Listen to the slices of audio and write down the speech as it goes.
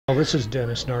This is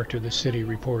Dennis Nartker, the city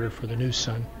reporter for the News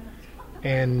Sun.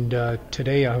 And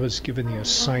today I was given the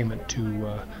assignment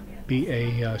to be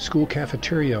a school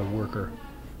cafeteria worker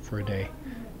for a day.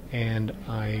 And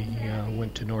I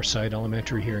went to Northside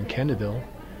Elementary here in Kendallville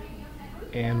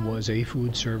and was a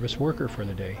food service worker for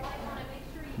the day.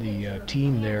 The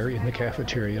team there in the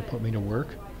cafeteria put me to work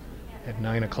at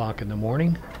 9 o'clock in the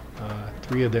morning.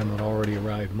 3 of them had already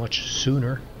arrived much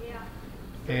sooner.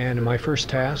 And my first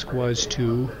task was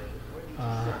to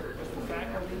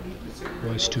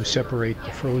separate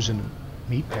the frozen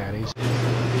meat patties.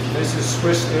 This is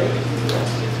Swiss steak.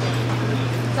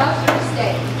 Salisbury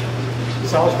steak.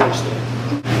 Salisbury steak.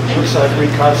 Looks like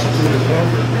reconstituted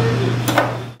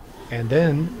hamburger. And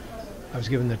then I was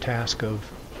given the task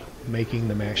of making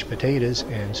the mashed potatoes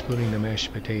and spooning the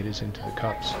mashed potatoes into the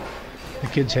cups. The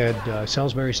kids had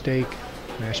Salisbury steak,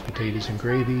 mashed potatoes and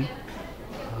gravy,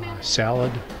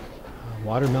 salad,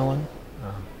 watermelon,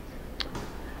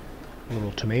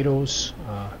 little tomatoes,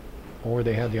 or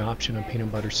they had the option of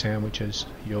peanut butter sandwiches,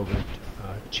 yogurt,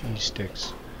 cheese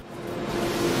sticks.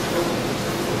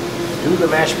 Do the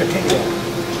mashed potato.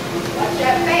 Watch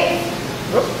that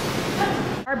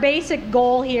face. Our basic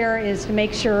goal here is to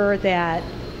make sure that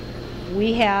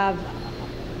we have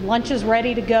lunches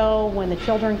ready to go when the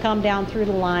children come down through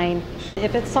the line.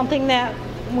 If it's something that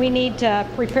we need to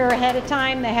prepare ahead of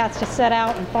time that has to set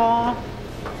out and thaw,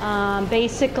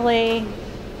 basically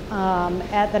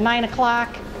at the 9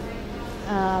 o'clock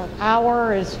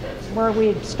hour is where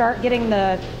we start getting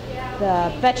the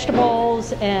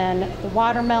vegetables and the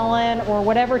watermelon or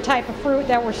whatever type of fruit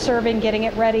that we're serving, getting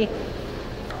it ready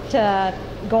to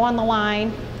go on the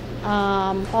line.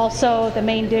 Also, the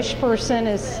main dish person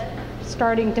is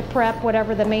starting to prep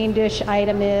whatever the main dish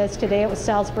item is. Today it was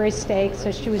Salisbury steak, so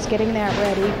she was getting that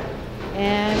ready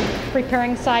and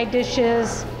preparing side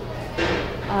dishes.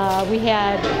 We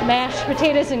had mashed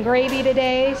potatoes and gravy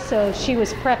today, so she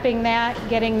was prepping that,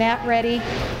 getting that ready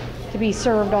to be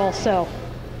served also.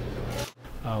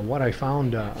 What I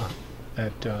found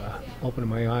that opened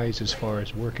my eyes as far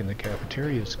as work in the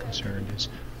cafeteria is concerned is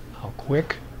how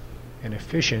quick and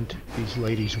efficient these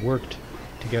ladies worked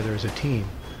together as a team.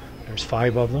 There's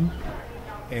 5 of them,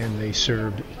 and they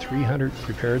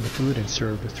prepared the food and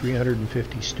served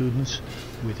 350 students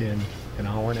within an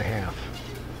hour and a half,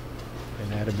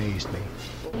 and that amazed me.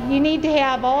 You need to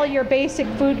have all your basic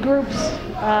food groups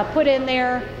put in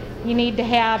there. You need to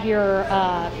have your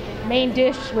main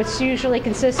dish, which usually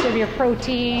consists of your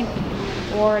protein,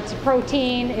 or it's a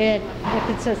protein. If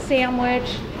it's a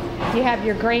sandwich, you have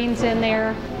your grains in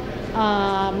there.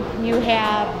 You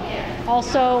have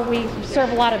also, we serve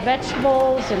a lot of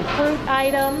vegetables and fruit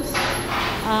items,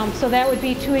 so that would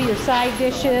be 2 of your side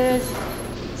dishes.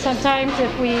 Sometimes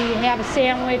if we have a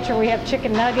sandwich or we have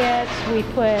chicken nuggets, we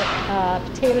put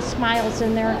potato smiles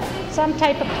in there, some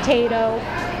type of potato,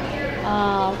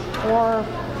 or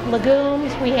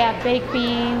legumes. We have baked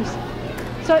beans.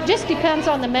 So it just depends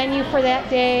on the menu for that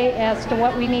day as to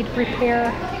what we need to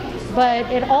prepare, but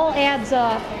it all adds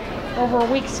up over a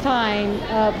week's time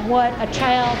of what a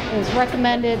child is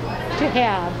recommended to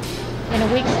have in a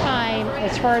week's time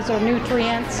as far as their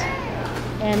nutrients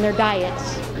and their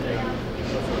diets.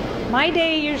 My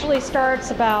day usually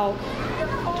starts about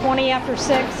 20 after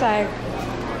 6. I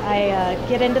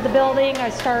get into the building, I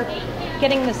start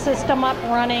getting the system up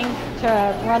running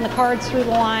to run the cards through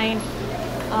the line.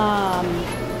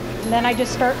 And then I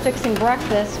just start fixing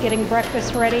breakfast, getting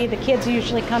breakfast ready. The kids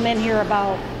usually come in here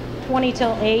about 20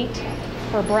 till 8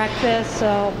 for breakfast,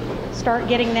 so start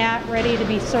getting that ready to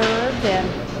be served and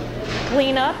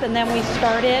clean up, and then we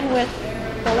start in with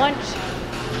the lunch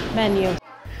menu.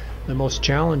 The most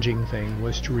challenging thing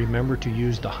was to remember to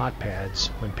use the hot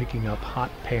pads when picking up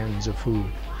hot pans of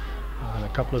food. On a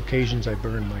couple of occasions I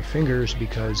burned my fingers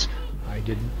because I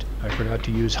forgot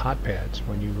to use hot pads.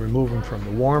 When you remove them from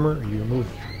the warmer, you remove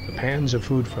the pans of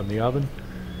food from the oven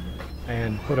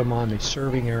and put them on the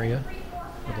serving area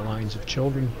for the lines of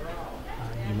children.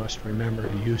 You must remember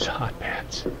to use hot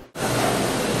pads.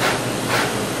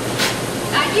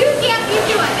 Now you can't be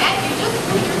doing that. You just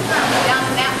put your thumb down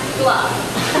in that glove.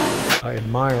 I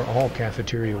admire all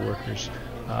cafeteria workers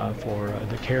for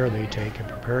the care they take in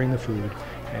preparing the food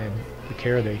and the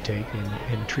care they take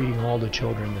in treating all the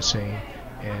children the same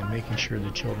and making sure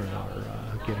the children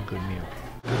get a good meal.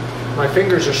 My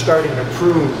fingers are starting to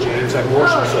prune, James. I'm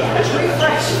washing so much.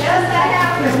 Refresh. Yes, that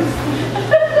happens.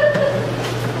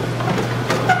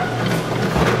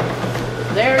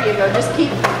 There you go. Just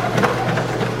keep.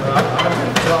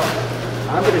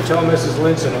 I'm going to tell Mrs.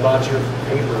 Linson about your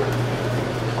paper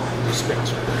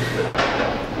dispenser.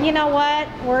 You know what?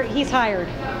 He's hired.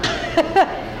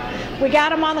 We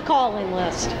got him on the calling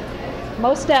list.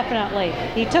 Most definitely.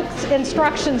 He took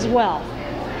instructions well.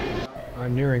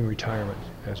 I'm nearing retirement,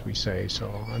 as we say,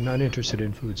 so I'm not interested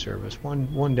in food service.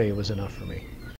 One day was enough for me.